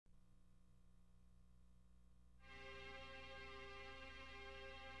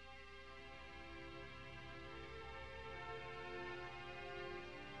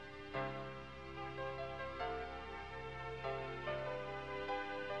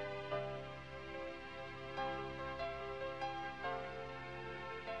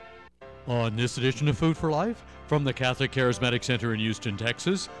On this edition of Food for Life, from the Catholic Charismatic Center in Houston,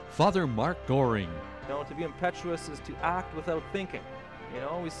 Texas, Father Mark Goring. To be impetuous is to act without thinking.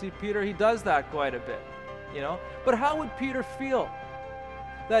 We see Peter, he does that quite a bit. But how would Peter feel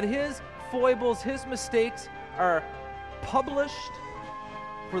that his foibles, his mistakes are published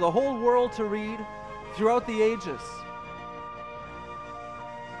for the whole world to read throughout the ages?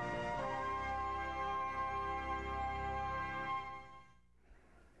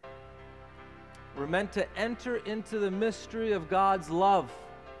 We're meant to enter into the mystery of God's love.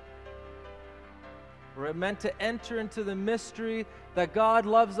 We're meant to enter into the mystery that God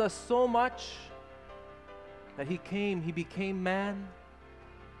loves us so much that He became man,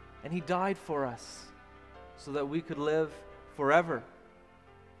 and He died for us so that we could live forever.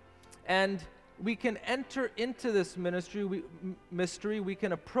 And we can enter into this mystery, we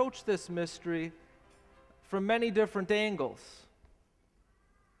can approach this mystery from many different angles.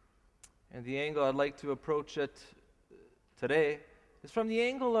 And the angle I'd like to approach it today is from the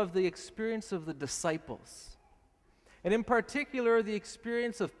angle of the experience of the disciples. And in particular, the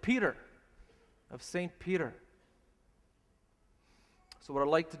experience of Peter, of St. Peter. So what I'd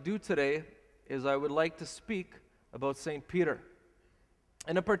like to do today is I would like to speak about St. Peter.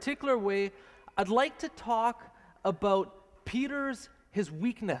 In a particular way, I'd like to talk about his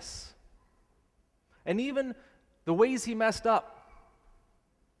weakness, and even the ways he messed up.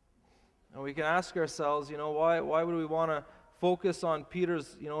 And we can ask ourselves, why would we want to focus on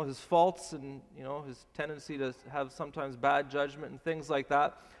Peter's, his faults and, his tendency to have sometimes bad judgment and things like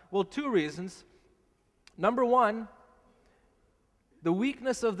that? Well, two reasons. Number one, the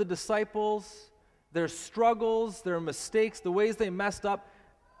weakness of the disciples, their struggles, their mistakes, the ways they messed up,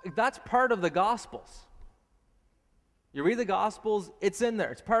 that's part of the Gospels. You read the Gospels, it's in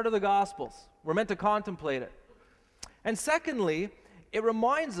there. It's part of the Gospels. We're meant to contemplate it. And secondly, it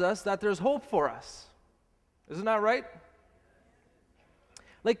reminds us that there's hope for us. Isn't that right?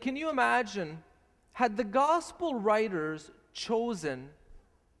 Can you imagine, had the Gospel writers chosen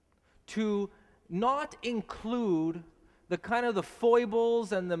to not include the kind of the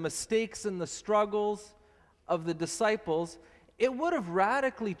foibles and the mistakes and the struggles of the disciples, it would have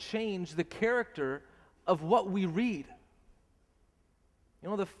radically changed the character of what we read.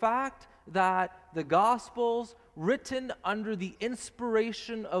 The fact that the Gospels, written under the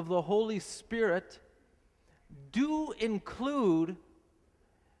inspiration of the Holy Spirit, do include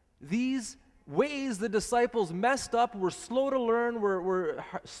these ways the disciples messed up, were slow to learn, were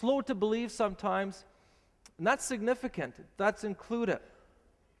slow to believe sometimes, and that's significant. That's included.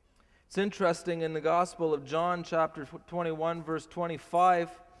 It's interesting, in the Gospel of John, chapter 21, verse 25,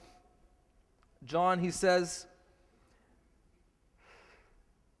 John, he says,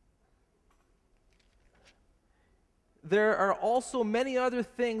 "There are also many other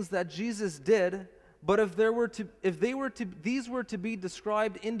things that Jesus did, but if these were to be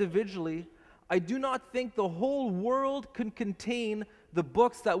described individually, I do not think the whole world could contain the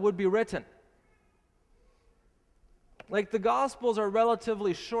books that would be written." The Gospels are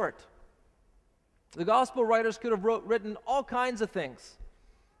relatively short. The Gospel writers could have written all kinds of things.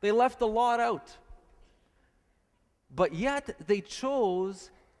 They left a lot out. But yet they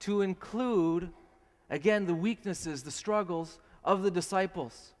chose to include, again, the weaknesses, the struggles of the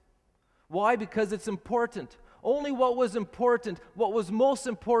disciples. Why? Because it's important. Only what was important, what was most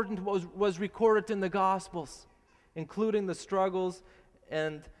important was recorded in the Gospels, including the struggles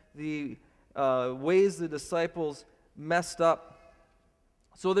and the ways the disciples messed up.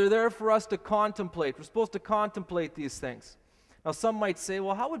 So they're there for us to contemplate. We're supposed to contemplate these things. Now some might say,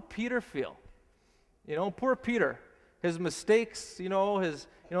 well, how would Peter feel? Poor Peter. His mistakes,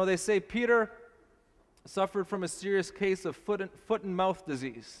 they say Peter suffered from a serious case of foot and mouth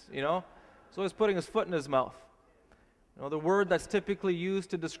disease, So he's putting his foot in his mouth. The word that's typically used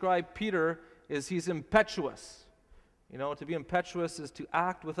to describe Peter is he's impetuous. To be impetuous is to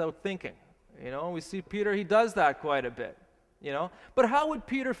act without thinking. We see Peter, he does that quite a bit. But how would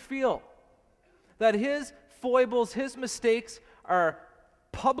Peter feel that his foibles, his mistakes are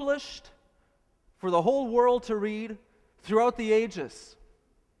published for the whole world to read throughout the ages?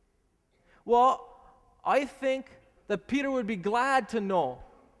 Well, I think that Peter would be glad to know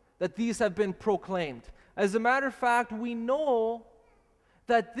that these have been proclaimed. As a matter of fact, we know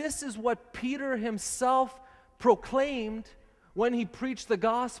that this is what Peter himself proclaimed when he preached the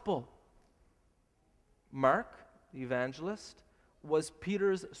gospel. Mark, the evangelist, was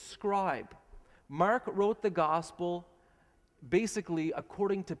Peter's scribe. Mark wrote the gospel basically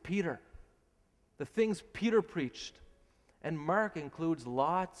according to Peter, the things Peter preached. And Mark includes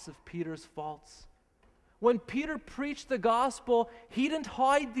lots of Peter's faults. When Peter preached the gospel, he didn't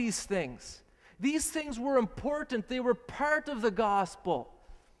hide these things. These things were important. They were part of the gospel.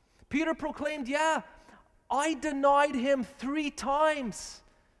 Peter proclaimed, yeah, I denied him 3 times,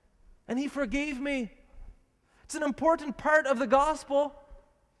 and he forgave me. It's an important part of the gospel.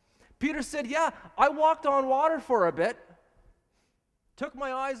 Peter said, yeah, I walked on water for a bit, took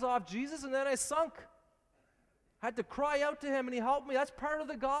my eyes off Jesus, and then I sunk. I had to cry out to him, and he helped me. That's part of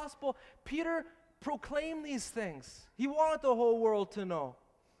the gospel. Peter proclaimed these things. He wanted the whole world to know.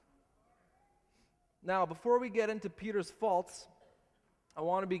 Now, before we get into Peter's faults, I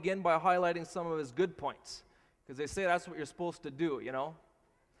want to begin by highlighting some of his good points, because they say that's what you're supposed to do, you know?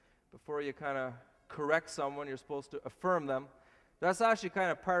 Before you kind of correct someone, you're supposed to affirm them. That's actually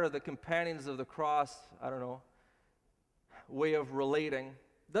kind of part of the companions of the cross, I don't know, way of relating.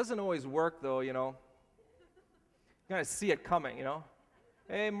 Doesn't always work, though, you know? You kind of see it coming, you know?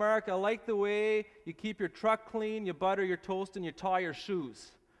 Hey, Mark, I like the way you keep your truck clean, you butter your toast, and you tie your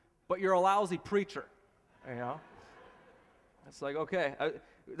shoes, but you're a lousy preacher, you know? It's like, okay,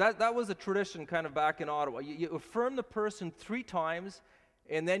 that was a tradition kind of back in Ottawa. You affirm the person 3 times,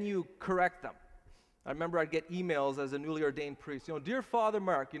 and then you correct them. I remember I'd get emails as a newly ordained priest, you know, dear Father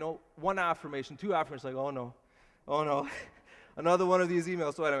Mark, you know, 1 affirmation, 2 affirmations, like, oh no, another one of these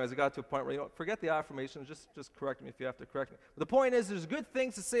emails. So anyways, I got to a point where, you know, forget the affirmations, just correct me if you have to correct me. But the point is, there's good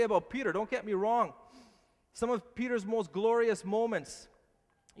things to say about Peter, don't get me wrong. Some of Peter's most glorious moments,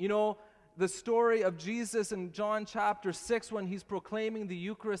 you know, the story of Jesus in John chapter 6 when he's proclaiming the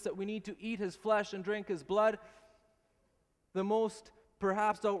Eucharist, that we need to eat his flesh and drink his blood. The most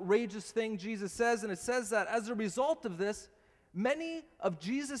perhaps outrageous thing Jesus says, and it says that as a result of this, many of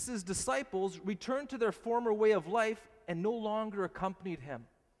Jesus' disciples returned to their former way of life and no longer accompanied him.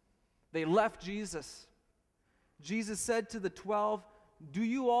 They left Jesus. Jesus said to the 12, do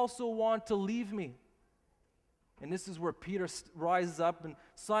you also want to leave me? And this is where Peter rises up, and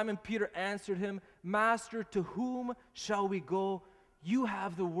Simon Peter answered him, Master, to whom shall we go? You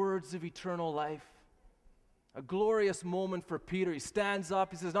have the words of eternal life. A glorious moment for Peter. He stands up,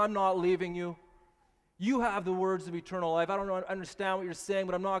 he says, I'm not leaving you. You have the words of eternal life. I don't understand what you're saying,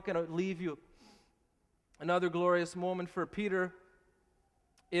 but I'm not going to leave you. Another glorious moment for Peter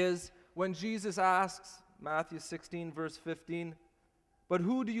is when Jesus asks, Matthew 16, verse 15, but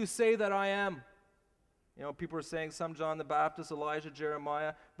who do you say that I am? You know, people are saying some John the Baptist, Elijah,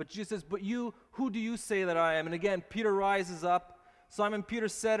 Jeremiah. But Jesus says, but you, who do you say that I am? And again, Peter rises up. Simon Peter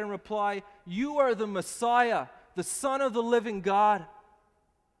said in reply, you are the Messiah, the Son of the living God.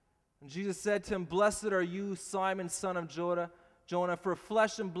 And Jesus said to him, blessed are you, Simon, son of Jonah, for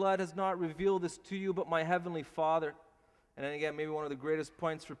flesh and blood has not revealed this to you, but my heavenly Father. And then again, maybe one of the greatest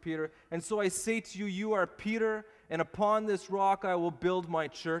points for Peter. And so I say to you, you are Peter, and upon this rock I will build my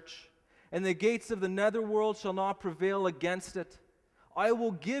church. And the gates of the netherworld shall not prevail against it. I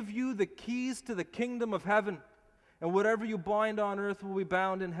will give you the keys to the kingdom of heaven. And whatever you bind on earth will be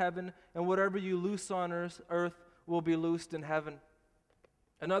bound in heaven, and whatever you loose on earth will be loosed in heaven.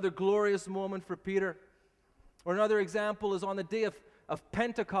 Another glorious moment for Peter. Or another example is on the day of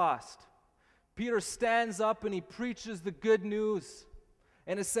Pentecost. Peter stands up and he preaches the good news.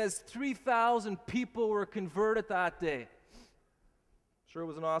 And it says 3,000 people were converted that day. Sure, it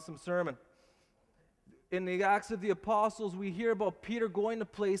was an awesome sermon. In the Acts of the Apostles, we hear about Peter going to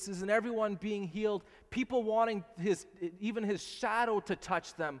places and everyone being healed, people wanting even his shadow to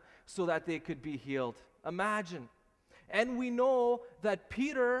touch them so that they could be healed. Imagine. And we know that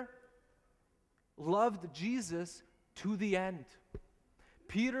Peter loved Jesus to the end.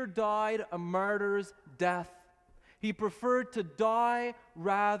 Peter died a martyr's death. He preferred to die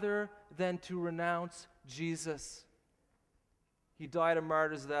rather than to renounce Jesus. He died a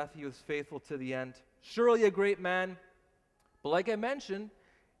martyr's death. He was faithful to the end. Surely a great man, but like I mentioned,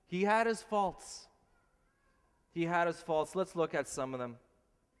 he had his faults. He had his faults. Let's look at some of them.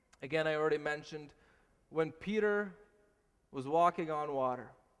 Again, I already mentioned when Peter was walking on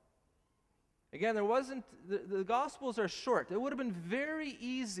water. Again, the Gospels are short. It would have been very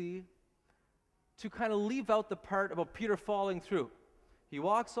easy to kind of leave out the part about Peter falling through. He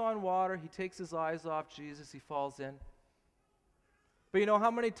walks on water, he takes his eyes off Jesus, he falls in. But you know,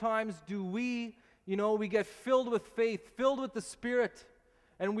 how many times do we get filled with faith, filled with the Spirit,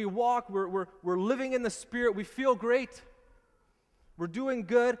 and we walk, we're living in the Spirit, we feel great, we're doing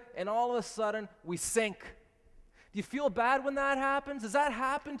good, and all of a sudden, we sink. Do you feel bad when that happens? Does that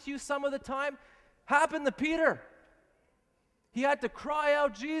happen to you some of the time? Happened to Peter. He had to cry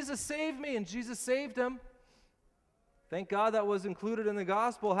out, Jesus, save me, and Jesus saved him. Thank God that was included in the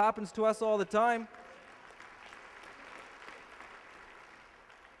gospel. It happens to us all the time.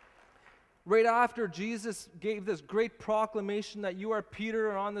 Right after Jesus gave this great proclamation that you are Peter,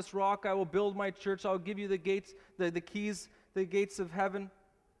 and on this rock I will build my church, I'll give you the gates, the keys, the gates of heaven.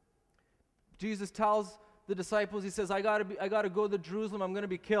 Jesus tells the disciples, he says, I gotta go to Jerusalem, I'm going to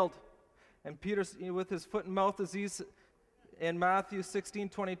be killed. And Peter, with his foot and mouth disease, in Matthew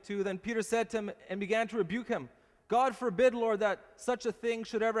 16:22, then Peter said to him and began to rebuke him, God forbid, Lord, that such a thing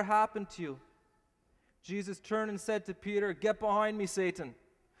should ever happen to you. Jesus turned and said to Peter, get behind me, Satan.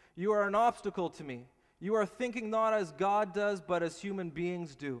 You are an obstacle to me. You are thinking not as God does, but as human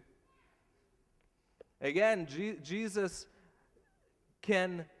beings do. Again, Jesus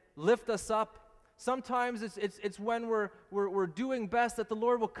can lift us up. Sometimes it's when we're doing best that the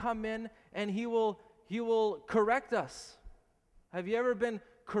Lord will come in and He will correct us. Have you ever been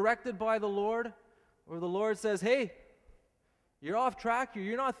corrected by the Lord? Where the Lord says, hey, you're off track.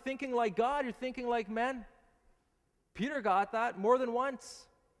 You're not thinking like God. You're thinking like men. Peter got that more than once.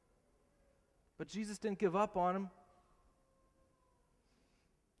 But Jesus didn't give up on him.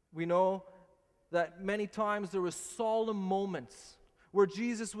 We know that many times there were solemn moments where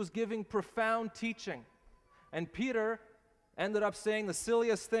Jesus was giving profound teaching. And Peter ended up saying the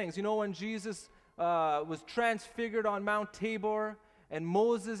silliest things. You know, when Jesus was transfigured on Mount Tabor and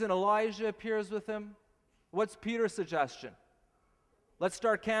Moses and Elijah appears with him, what's Peter's suggestion? Let's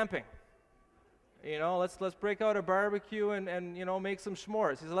start camping. You know, let's break out a barbecue and you know, make some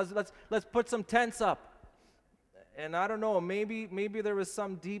s'mores. He said, let's put some tents up. And I don't know, maybe there was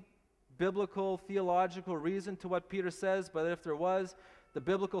some deep biblical theological reason to what Peter says, but if there was, the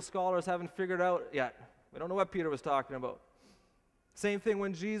biblical scholars haven't figured out yet. We don't know what Peter was talking about. Same thing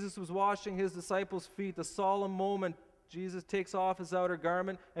when Jesus was washing his disciples' feet, the solemn moment, Jesus takes off his outer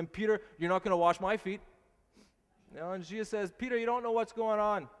garment, and Peter, you're not going to wash my feet. You know, and Jesus says, Peter, you don't know what's going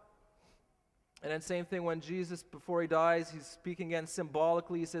on. And then same thing when Jesus, before he dies, he's speaking again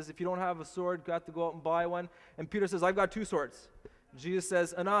symbolically. He says, if you don't have a sword, you got to go out and buy one. And Peter says, I've got 2 swords. Jesus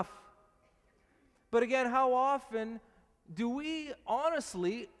says, enough. But again, how often do we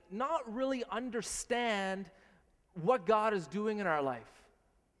honestly not really understand what God is doing in our life?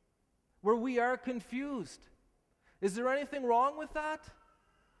 Where we are confused. Is there anything wrong with that?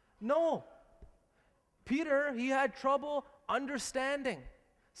 No. Peter, he had trouble understanding.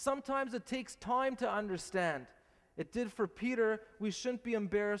 Sometimes it takes time to understand. It did for Peter. We shouldn't be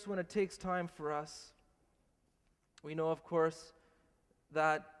embarrassed when it takes time for us. We know, of course,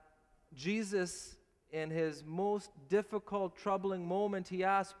 that Jesus, in his most difficult, troubling moment, he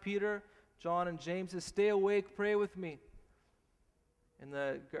asked Peter, John, and James to stay awake, pray with me. In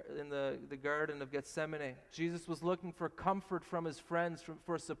the Garden of Gethsemane, Jesus was looking for comfort from his friends,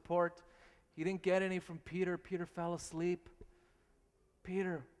 for support. He didn't get any from Peter. Peter fell asleep.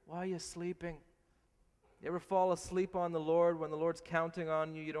 Peter, why are you sleeping? You ever fall asleep on the Lord when the Lord's counting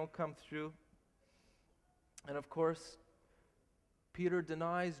on you, you don't come through? And of course, Peter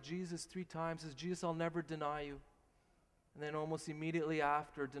denies Jesus 3 times, says, Jesus, I'll never deny you. And then almost immediately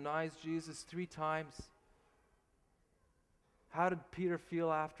after, denies Jesus 3 times. How did Peter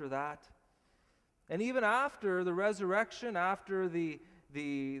feel after that? And even after the resurrection, after the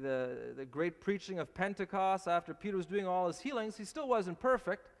great preaching of Pentecost, after Peter was doing all his healings, he still wasn't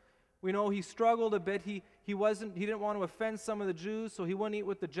perfect. We know he struggled a bit. He didn't want to offend some of the Jews, so he wouldn't eat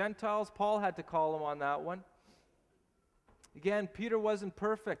with the Gentiles. Paul had to call him on that one. Again, Peter wasn't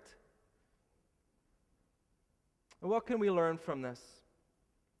perfect. And what can we learn from this?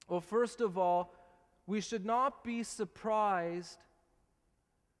 Well, first of all, we should not be surprised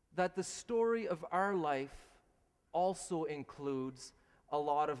that the story of our life also includes a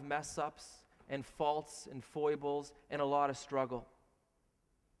lot of mess-ups and faults and foibles and a lot of struggle.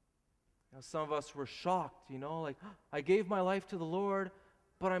 You know, some of us were shocked, you know, like, I gave my life to the Lord,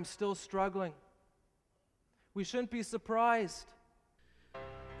 but I'm still struggling. We shouldn't be surprised.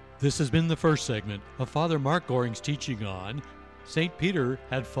 This has been the first segment of Father Mark Goring's teaching on St. Peter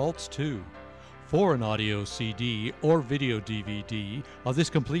Had Faults Too. For an audio CD or video DVD of this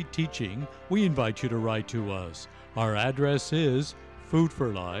complete teaching, we invite you to write to us. Our address is Food for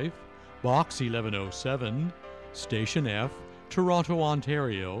Life, Box 1107, Station F, Toronto,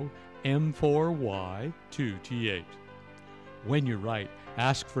 Ontario, M4Y2T8. When you write,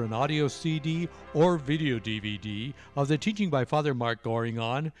 ask for an audio CD or video DVD of the teaching by Father Mark Goring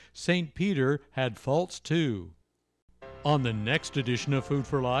on St. Peter Had Faults Too. On the next edition of Food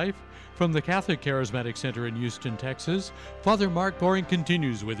for Life, from the Catholic Charismatic Center in Houston, Texas, Father Mark Goring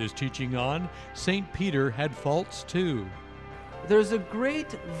continues with his teaching on St. Peter Had Faults Too. There's a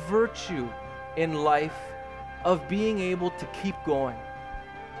great virtue in life of being able to keep going,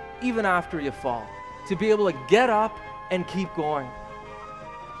 even after you fall, to be able to get up and keep going.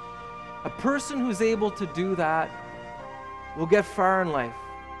 A person who's able to do that will get far in life.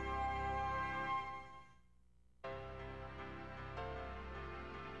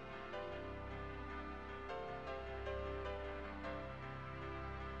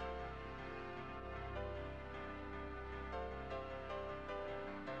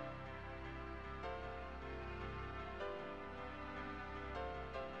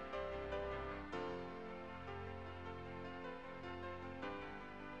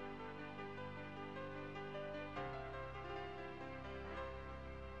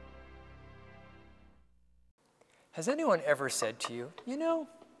 Has anyone ever said to you, you know,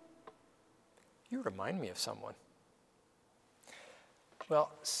 you remind me of someone?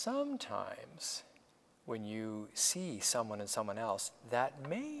 Well, sometimes when you see someone in someone else, that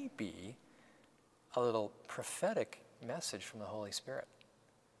may be a little prophetic message from the Holy Spirit.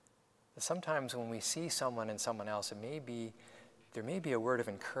 Sometimes when we see someone in someone else, there may be a word of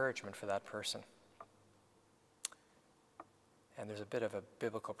encouragement for that person. And there's a bit of a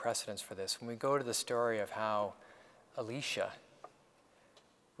biblical precedence for this. When we go to the story of how Elisha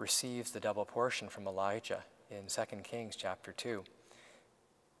receives the double portion from Elijah in 2 Kings chapter 2.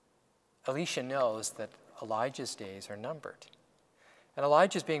 Elisha knows that Elijah's days are numbered. And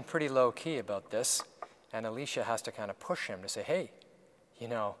Elijah's being pretty low-key about this, and Elisha has to kind of push him to say, hey, you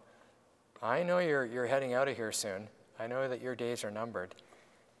know, I know you're heading out of here soon. I know that your days are numbered,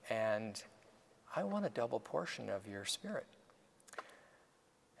 and I want a double portion of your spirit.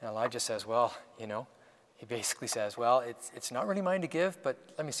 And Elijah says, well, you know, he basically says, well, it's not really mine to give, but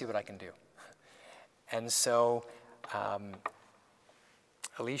let me see what I can do. And so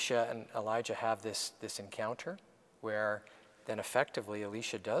Elisha and Elijah have this encounter where then effectively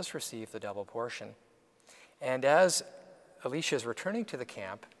Elisha does receive the double portion. And as Elisha is returning to the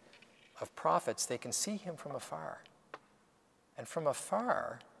camp of prophets, they can see him from afar. And from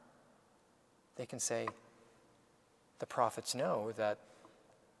afar, they can say, the prophets know that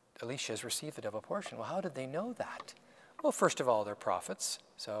Elisha has received the double portion. Well, how did they know that? Well, first of all, they're prophets,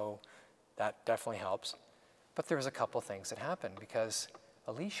 so that definitely helps. But there was a couple things that happened because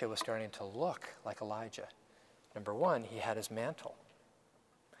Elisha was starting to look like Elijah. Number one, he had his mantle.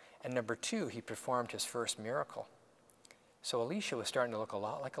 And number two, he performed his first miracle. So Elisha was starting to look a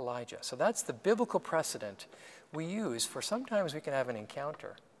lot like Elijah. So that's the biblical precedent we use for sometimes we can have an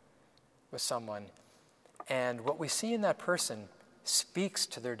encounter with someone, and what we see in that person speaks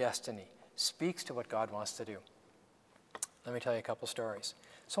to their destiny, speaks to what God wants to do. Let me tell you a couple stories.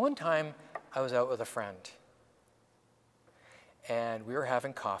 So one time I was out with a friend and we were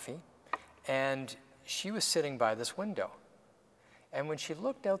having coffee and she was sitting by this window. And when she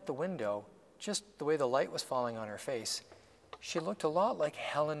looked out the window, just the way the light was falling on her face, she looked a lot like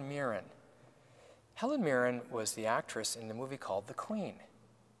Helen Mirren. Helen Mirren was the actress in the movie called The Queen.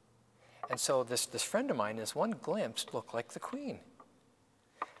 And so this friend of mine, this one glimpse, looked like the Queen.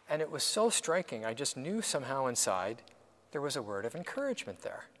 And it was so striking, I just knew somehow inside there was a word of encouragement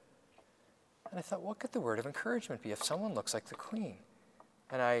there. And I thought, what could the word of encouragement be if someone looks like the Queen?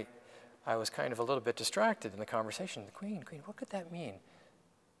 And I was kind of a little bit distracted in the conversation. The Queen, what could that mean?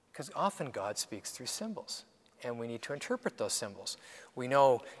 Because often God speaks through symbols, and we need to interpret those symbols. We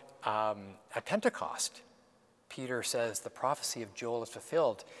know at Pentecost, Peter says the prophecy of Joel is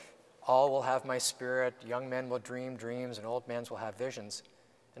fulfilled. All will have my spirit, young men will dream dreams, and old men will have visions.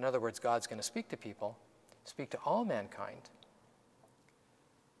 In other words, God's going to speak to people, speak to all mankind,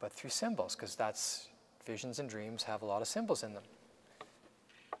 but through symbols, because that's visions and dreams have a lot of symbols in them.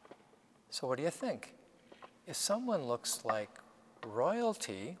 So what do you think? If someone looks like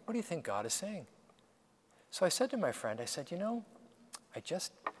royalty, what do you think God is saying? So I said to my friend, I said, you know, I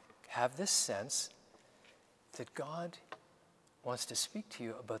just have this sense that God wants to speak to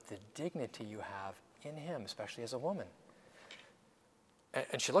you about the dignity you have in him, especially as a woman.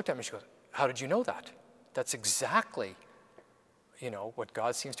 And she looked at me and she goes, how did you know that? That's exactly, what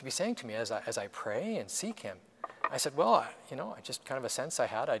God seems to be saying to me as I pray and seek him. I said, well, I just kind of a sense I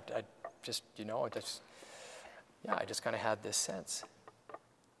had. I just kind of had this sense.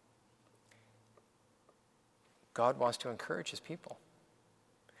 God wants to encourage his people.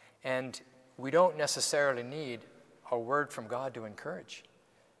 And we don't necessarily need a word from God to encourage.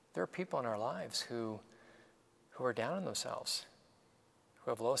 There are people in our lives who are down on themselves, who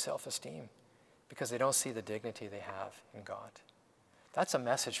have low self-esteem because they don't see the dignity they have in God. That's a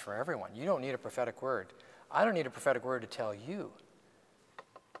message for everyone. You don't need a prophetic word. I don't need a prophetic word to tell you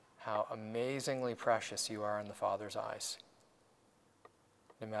how amazingly precious you are in the Father's eyes.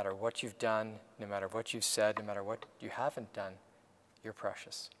 No matter what you've done, no matter what you've said, no matter what you haven't done, you're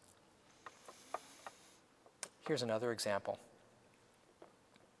precious. Here's another example.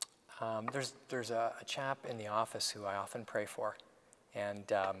 There's a chap in the office who I often pray for,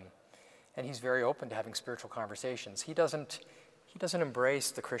 and he's very open to having spiritual conversations. He doesn't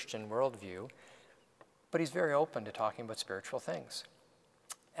embrace the Christian worldview, but he's very open to talking about spiritual things.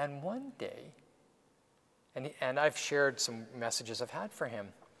 And one day, and I've shared some messages I've had for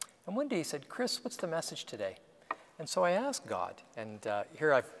him, and one day he said, "Chris, what's the message today?" And so I asked God, and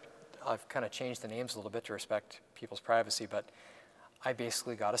here I've kind of changed the names a little bit to respect people's privacy, but I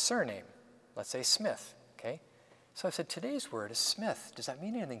basically got a surname, let's say Smith, okay? So I said, "Today's word is Smith. Does that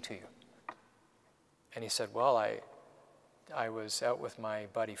mean anything to you?" And he said, "Well, I was out with my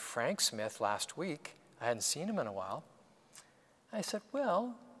buddy Frank Smith last week. I hadn't seen him in a while." I said,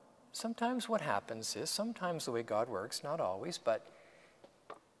 "Well, sometimes what happens is, sometimes the way God works, not always, but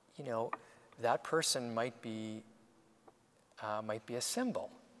you know, that person might be a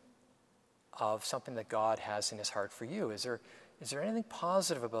symbol of something that God has in his heart for you. Is there anything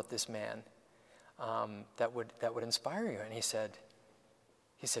positive about this man that would inspire you?" And he said,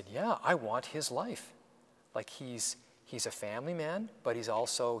 "Yeah, I want his life. Like he's a family man, but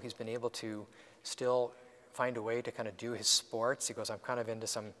he's been able to still find a way to kind of do his sports." He goes, "I'm kind of into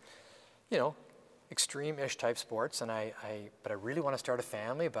some, extreme-ish type sports, but I really want to start a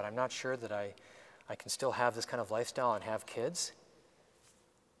family, but I'm not sure that I can still have this kind of lifestyle and have kids."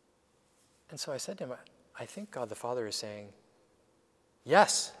 And so I said to him, "I think God the Father is saying,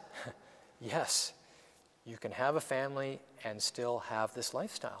 yes, yes, you can have a family and still have this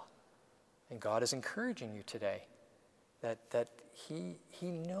lifestyle. And God is encouraging you today that He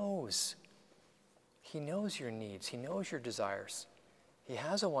knows. He knows your needs. He knows your desires. He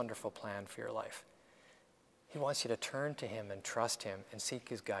has a wonderful plan for your life. He wants you to turn to Him and trust Him and seek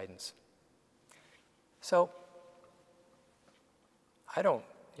His guidance." So I don't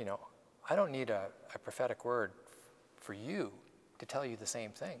need a prophetic word for you to tell you the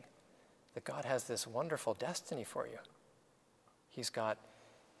same thing, that God has this wonderful destiny for you. He's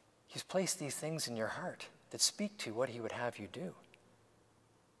placed these things in your heart that speak to what He would have you do.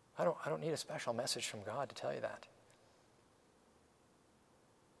 I don't need a special message from God to tell you that.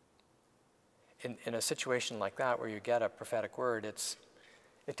 In a situation like that where you get a prophetic word, it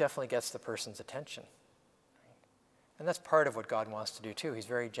definitely gets the person's attention. And that's part of what God wants to do too. He's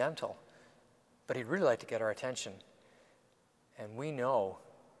very gentle, but He'd really like to get our attention. And we know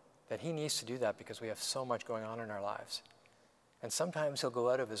that He needs to do that because we have so much going on in our lives. And sometimes He'll go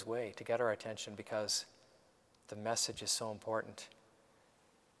out of His way to get our attention because the message is so important,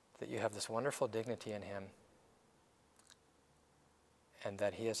 that you have this wonderful dignity in Him and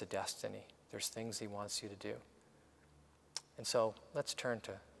that He has a destiny. There's things He wants you to do. And so let's turn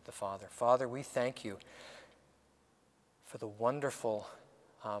to the Father. Father, we thank You for the wonderful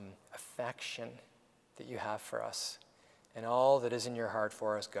affection that You have for us and all that is in Your heart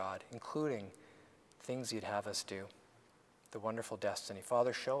for us, God, including things You'd have us do, the wonderful destiny.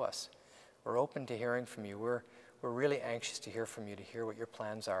 Father, show us. We're open to hearing from You. We're really anxious to hear from You, to hear what Your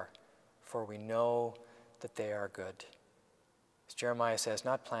plans are, for we know that they are good. As Jeremiah says,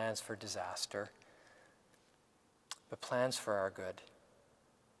 not plans for disaster, but plans for our good.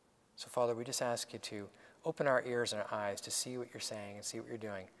 So, Father, we just ask You to open our ears and our eyes to see what You're saying and see what You're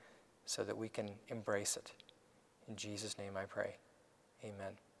doing so that we can embrace it. In Jesus' name I pray.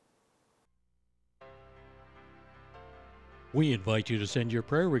 Amen. We invite you to send your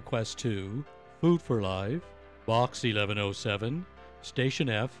prayer requests to Food for Life, Box 1107, Station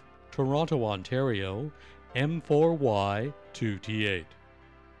F, Toronto, Ontario, M4Y2T8.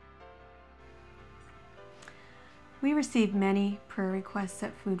 We receive many prayer requests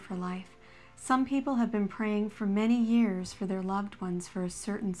at Food for Life. Some people have been praying for many years for their loved ones for a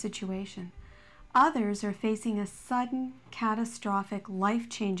certain situation. Others are facing a sudden, catastrophic,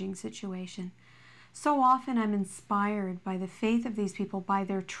 life-changing situation. So often I'm inspired by the faith of these people, by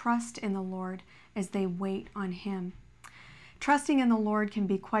their trust in the Lord as they wait on Him. Trusting in the Lord can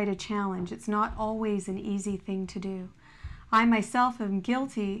be quite a challenge. It's not always an easy thing to do. I myself am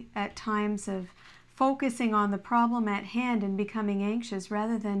guilty at times of focusing on the problem at hand and becoming anxious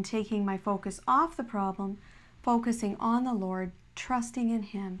rather than taking my focus off the problem, focusing on the Lord, trusting in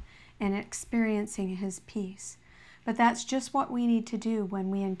Him, and experiencing His peace. But that's just what we need to do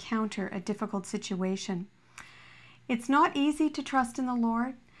when we encounter a difficult situation. It's not easy to trust in the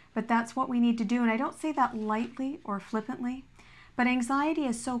Lord, but that's what we need to do. And I don't say that lightly or flippantly, but anxiety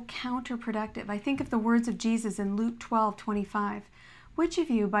is so counterproductive. I think of the words of Jesus in Luke 12:25. Which of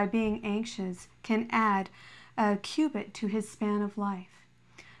you, by being anxious, can add a cubit to his span of life?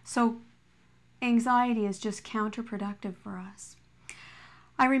 So anxiety is just counterproductive for us.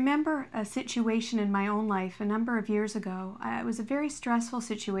 I remember a situation in my own life a number of years ago. It was a very stressful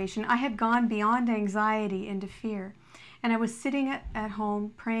situation. I had gone beyond anxiety into fear, and I was sitting at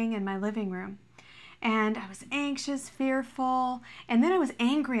home praying in my living room. And I was anxious, fearful, and then I was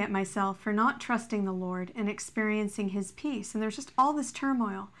angry at myself for not trusting the Lord and experiencing His peace. And there's just all this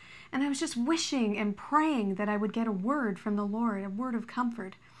turmoil. And I was just wishing and praying that I would get a word from the Lord, a word of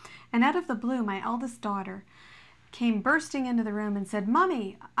comfort. And out of the blue, my eldest daughter came bursting into the room and said,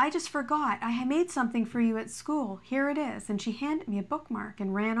 "Mommy, I just forgot. I made something for you at school. Here it is." And she handed me a bookmark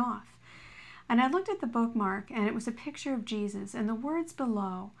and ran off. And I looked at the bookmark, and it was a picture of Jesus, and the words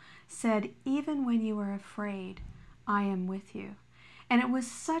below said, "Even when you are afraid, I am with you." And it was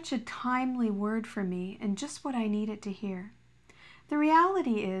such a timely word for me and just what I needed to hear. The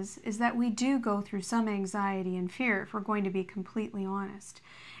reality is that we do go through some anxiety and fear, if we're going to be completely honest.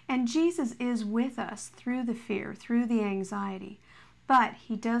 And Jesus is with us through the fear, through the anxiety. But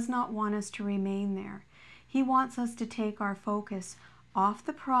He does not want us to remain there. He wants us to take our focus off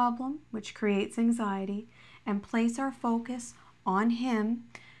the problem, which creates anxiety, and place our focus on Him,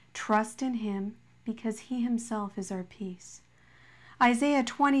 trust in Him, because He Himself is our peace. Isaiah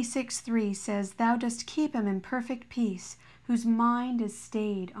 26:3 says, "Thou dost keep him in perfect peace, whose mind is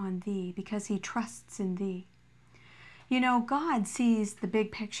stayed on Thee, because he trusts in Thee." You know, God sees the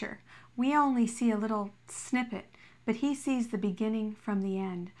big picture. We only see a little snippet, but He sees the beginning from the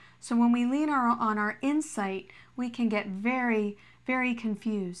end. So when we lean on our insight, we can get very, very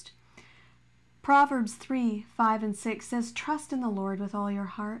confused. Proverbs 3:5-6 says, "Trust in the Lord with all your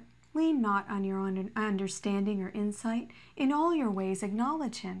heart. Lean not on your own understanding or insight. In all your ways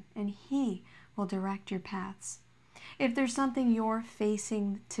acknowledge Him, and He will direct your paths." If there's something you're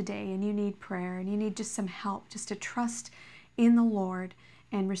facing today and you need prayer and you need just some help, just to trust in the Lord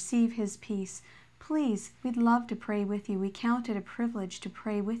and receive His peace, please, we'd love to pray with you. We count it a privilege to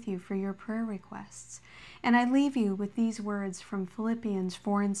pray with you for your prayer requests. And I leave you with these words from Philippians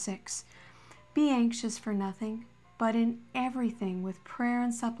 4:6. "Be anxious for nothing, but in everything with prayer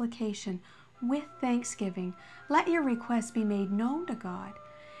and supplication, with thanksgiving, let your requests be made known to God,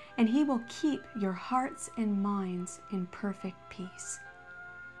 and He will keep your hearts and minds in perfect peace."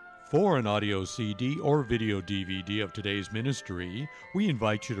 For an audio CD or video DVD of today's ministry, we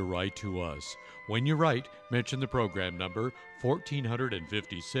invite you to write to us. When you write, mention the program number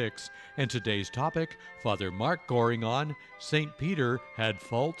 1456 and today's topic, Father Mark Goring on St. Peter Had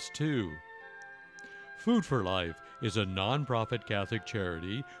Faults Too. Food for Life is a non-profit Catholic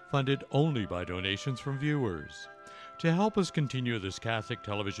charity funded only by donations from viewers. To help us continue this Catholic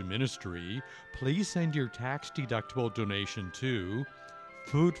television ministry, please send your tax-deductible donation to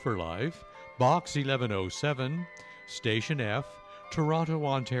Food for Life, Box 1107, Station F, Toronto,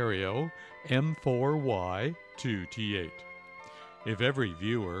 Ontario, M4Y2T8. If every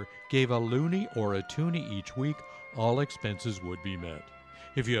viewer gave a loonie or a toonie each week, all expenses would be met.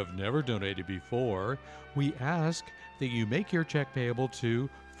 If you have never donated before, we ask that you make your check payable to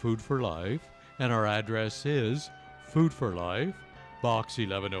Food for Life, and our address is Food for Life, Box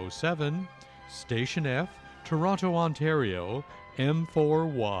 1107, Station F, Toronto, Ontario,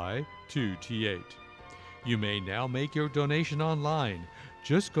 M4Y2T8. You may now make your donation online.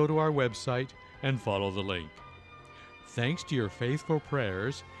 Just go to our website and follow the link. Thanks to your faithful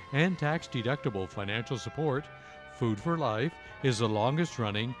prayers and tax-deductible financial support, Food for Life is the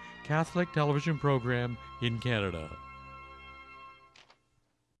longest-running Catholic television program in Canada.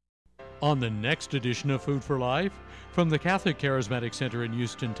 On the next edition of Food for Life, from the Catholic Charismatic Center in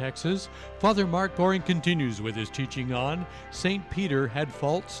Houston, Texas, Father Mark Goring continues with his teaching on St. Peter Had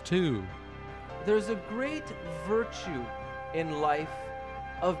Faults Too. There's a great virtue in life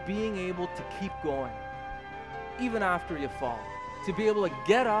of being able to keep going, even after you fall, to be able to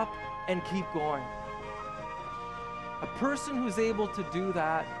get up and keep going. A person who's able to do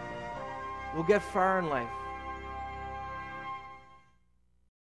that will get far in life.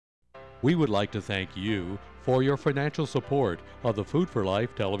 We would like to thank you for your financial support of the Food for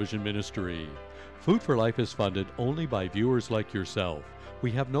Life television ministry. Food for Life is funded only by viewers like yourself.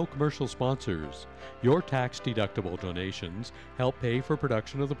 We have no commercial sponsors. Your tax-deductible donations help pay for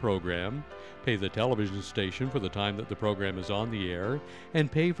production of the program, pay the television station for the time that the program is on the air,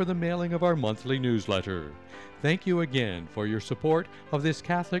 and pay for the mailing of our monthly newsletter. Thank you again for your support of this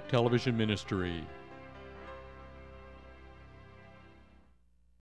Catholic television ministry.